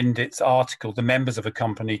amend its article. The members of a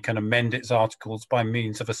company can amend its articles by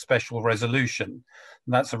means of a special resolution.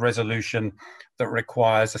 And that's a resolution that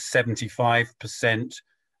requires a 75%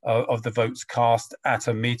 of the votes cast at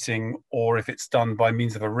a meeting, or if it's done by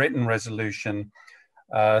means of a written resolution,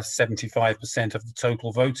 75% of the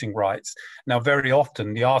total voting rights. Now, very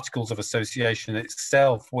often the Articles of Association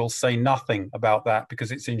itself will say nothing about that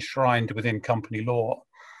because it's enshrined within company law.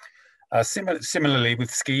 Similarly, with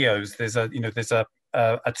SCIOs, there's a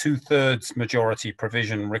 2/3 majority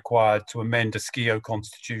provision required to amend a SCIO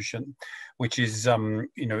constitution, which is,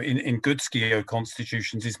 in good SCIO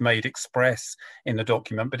constitutions is made express in the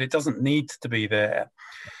document, but it doesn't need to be there.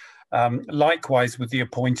 Likewise, with the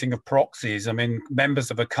appointing of proxies,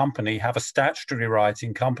 members of a company have a statutory right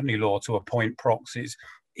in company law to appoint proxies,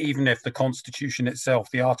 even if the Constitution itself,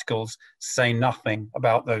 the articles, say nothing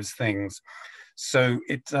about those things. So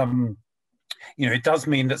it does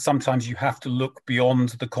mean that sometimes you have to look beyond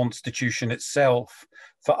the Constitution itself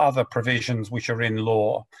for other provisions which are in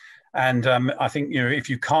law. And I think if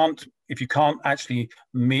you can't actually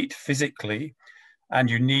meet physically, and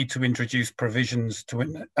you need to introduce provisions to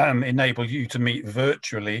enable you to meet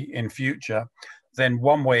virtually in future, then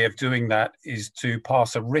one way of doing that is to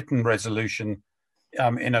pass a written resolution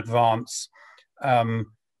in advance,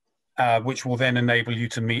 which will then enable you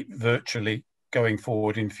to meet virtually going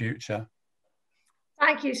forward in future.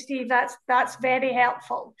 Thank you, Steve. That's very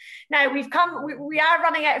helpful. Now we are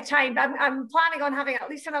running out of time, but I'm planning on having at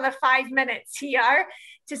least another 5 minutes here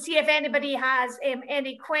to see if anybody has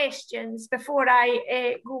any questions before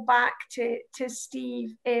I go back to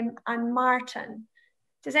Steve and Martin.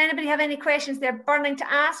 Does anybody have any questions they're burning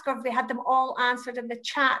to ask, or have they had them all answered in the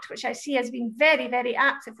chat, which I see has been very, very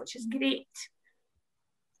active, which is great?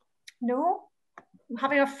 No? I'm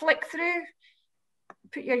having a flick through.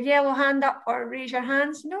 put your yellow hand up or raise your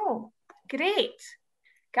hands? No. Great.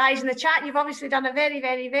 Guys in the chat, you've obviously done a very,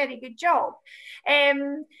 very, very good job.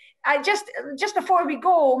 Just before we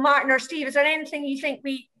go, Martin or Steve, is there anything you think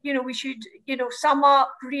we should, sum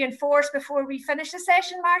up, reinforce before we finish the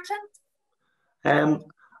session, Martin?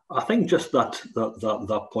 I think just that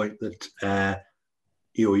point that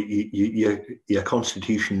your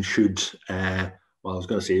constitution should. Well, I was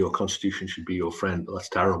going to say your constitution should be your friend, but that's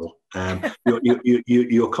terrible.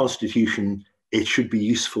 Your constitution, it should be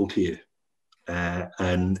useful to you.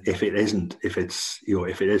 And if it isn't, if it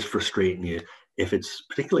is frustrating you,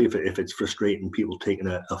 particularly if it's frustrating people taking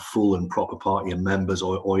a full and proper part, your members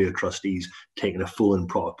or your trustees taking a full and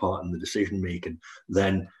proper part in the decision making,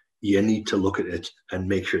 then you need to look at it and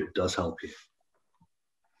make sure it does help you.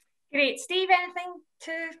 Great. Steve, anything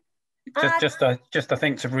to add? Just I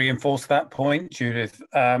think to reinforce that point, Judith,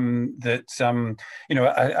 that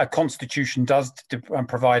a constitution does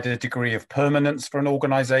provide a degree of permanence for an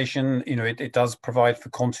organisation. It does provide for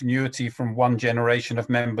continuity from one generation of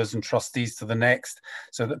members and trustees to the next,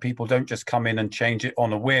 so that people don't just come in and change it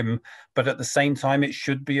on a whim. But at the same time, it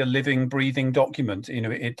should be a living, breathing document.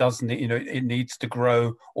 It needs to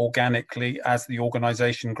grow organically as the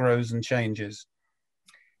organisation grows and changes.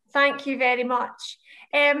 Thank you very much.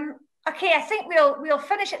 Okay, I think we'll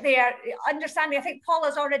finish it there. Understanding, I think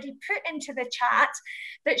Paula's already put into the chat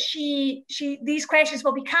that these questions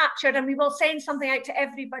will be captured and we will send something out to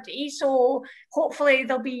everybody. So hopefully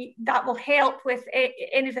that will help with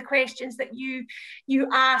any of the questions that you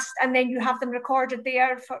asked, and then you have them recorded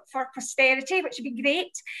there for posterity, which would be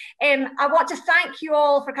great. I want to thank you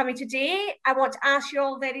all for coming today. I want to ask you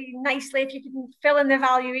all very nicely if you can fill in the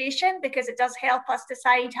evaluation, because it does help us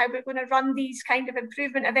decide how we're going to run these kind of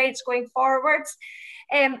improvement events going forwards.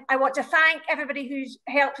 I want to thank everybody who's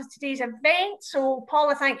helped with today's event. So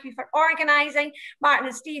Paula, thank you for organising. Martin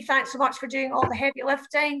and Steve, thanks so much for doing all the heavy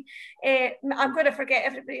lifting. I'm going to forget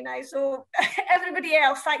everybody now. So everybody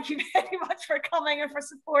else, thank you very much for coming and for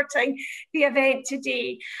supporting the event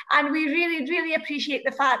today. And we really, really appreciate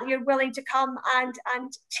the fact that you're willing to come and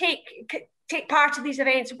take part in these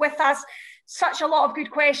events with us. Such a lot of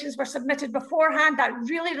good questions were submitted beforehand. That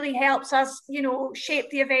really, really helps us, shape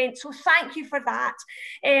the event. So thank you for that.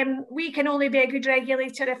 We can only be a good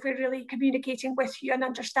regulator if we're really communicating with you and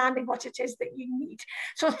understanding what it is that you need.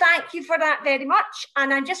 So thank you for that very much.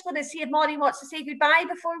 And I'm just going to see if Maureen wants to say goodbye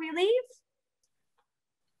before we leave.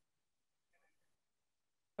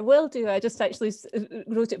 I will do. I just actually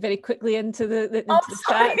wrote it very quickly into the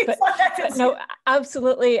chat. But no,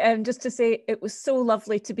 absolutely. Just to say, it was so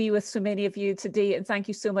lovely to be with so many of you today, and thank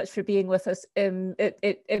you so much for being with us.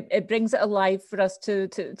 It brings it alive for us to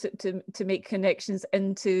make connections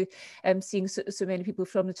into seeing so many people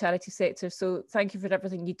from the charity sector. So thank you for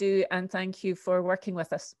everything you do, and thank you for working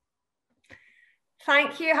with us.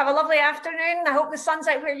 Thank you. Have a lovely afternoon. I hope the sun's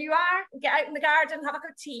out where you are. Get out in the garden, have a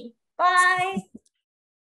good tea. Bye.